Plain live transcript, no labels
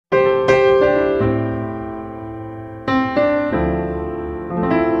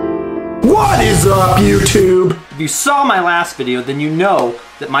is up, YouTube? If you saw my last video, then you know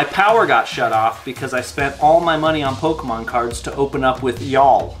that my power got shut off because I spent all my money on Pokemon cards to open up with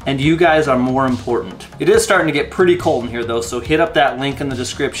y'all. And you guys are more important. It is starting to get pretty cold in here though, so hit up that link in the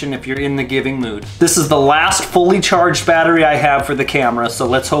description if you're in the giving mood. This is the last fully charged battery I have for the camera, so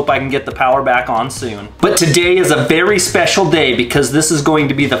let's hope I can get the power back on soon. But today is a very special day because this is going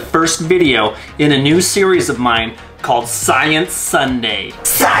to be the first video in a new series of mine called Science Sunday.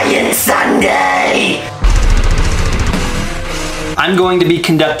 Science Sunday! I'm going to be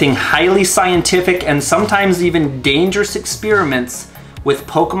conducting highly scientific and sometimes even dangerous experiments with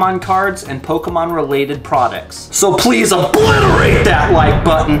Pokemon cards and Pokemon related products. So please obliterate that like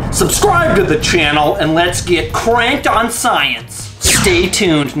button, subscribe to the channel, and let's get cranked on science. Stay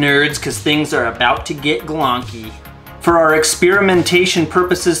tuned, nerds, because things are about to get glonky. For our experimentation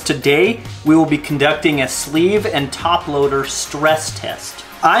purposes today, we will be conducting a sleeve and top loader stress test.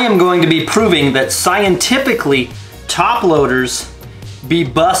 I am going to be proving that scientifically, top loaders be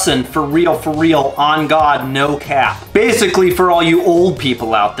bussin' for real, on God, no cap. Basically, for all you old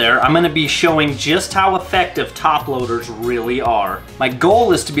people out there, I'm gonna be showing just how effective top loaders really are. My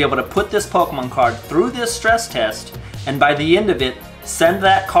goal is to be able to put this Pokemon card through this stress test, and by the end of it, send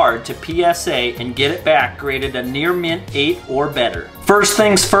that card to PSA and get it back graded a near mint 8 or better. First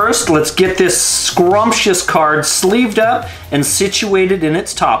things first, let's get this scrumptious card sleeved up and situated in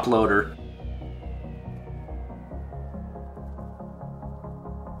its top loader.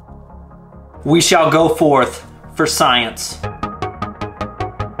 We shall go forth for science.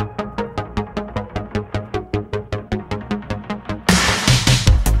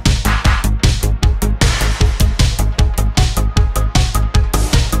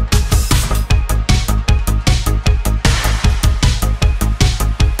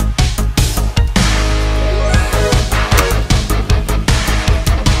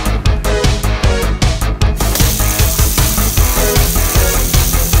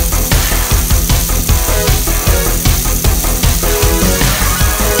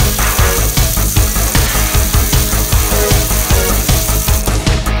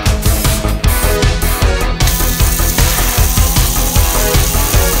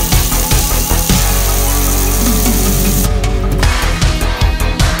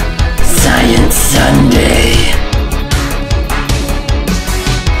 Sunday.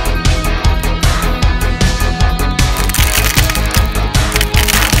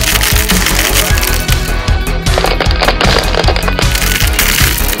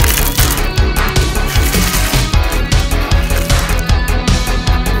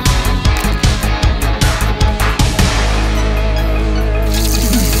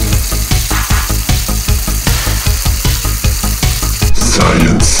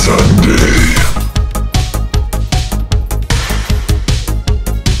 Science Sunday.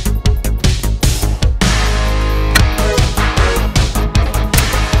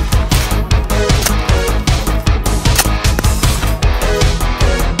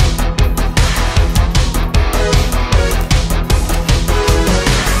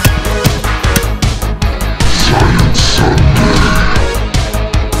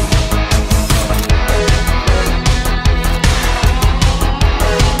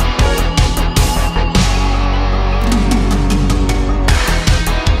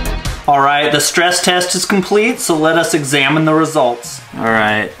 Alright, the stress test is complete, so let us examine the results.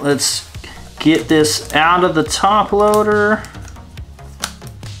 Alright, let's get this out of the top loader.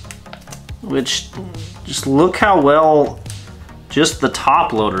 Which, just look how well just the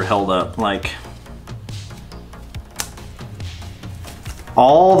top loader held up. Like,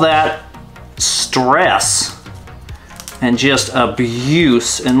 all that stress and just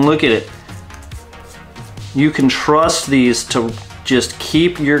abuse, and look at it. You can trust these to just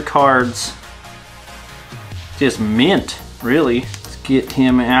keep your cards just mint, really. Let's get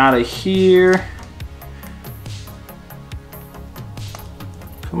him out of here.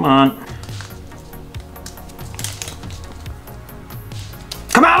 Come on.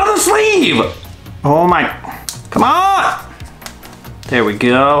 Come out of the sleeve! Oh my, come on! There we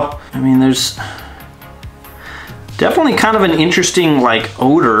go. I mean, there's definitely kind of an interesting like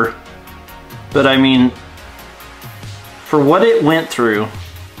odor, but I mean, for what it went through,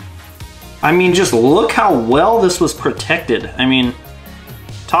 I mean, just look how well this was protected. I mean,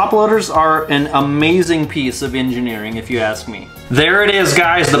 top loaders are an amazing piece of engineering, if you ask me. There it is,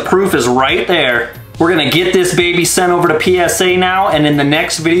 guys. The proof is right there. We're gonna get this baby sent over to PSA now, and in the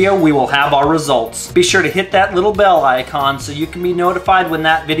next video, we will have our results. Be sure to hit that little bell icon so you can be notified when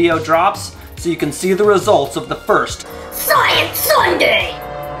that video drops, so you can see the results of the first Science Sunday!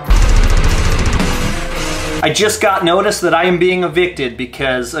 I just got notice that I am being evicted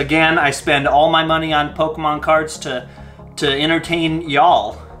because, again, I spend all my money on Pokemon cards to entertain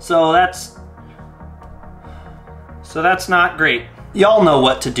y'all. So that's not great. Y'all know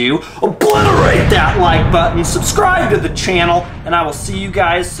what to do. Obliterate that like button, subscribe to the channel, and I will see you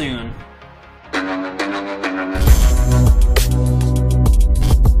guys soon.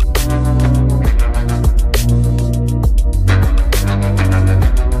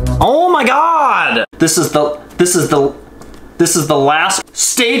 Oh my god! This is the last.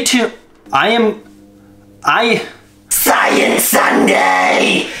 Stay tuned. Science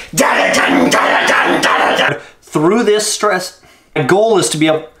Sunday! Through this stress, my goal is to be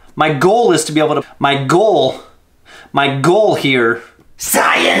able to, my goal here.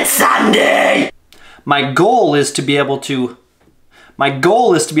 Science Sunday! My goal is to be able to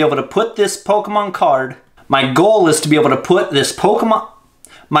put this Pokemon card. My goal is to be able to put this Pokemon.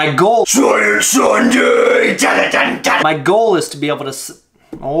 My goal. Science Sunday! My goal is to be able to.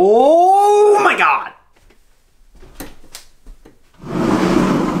 Oh my god!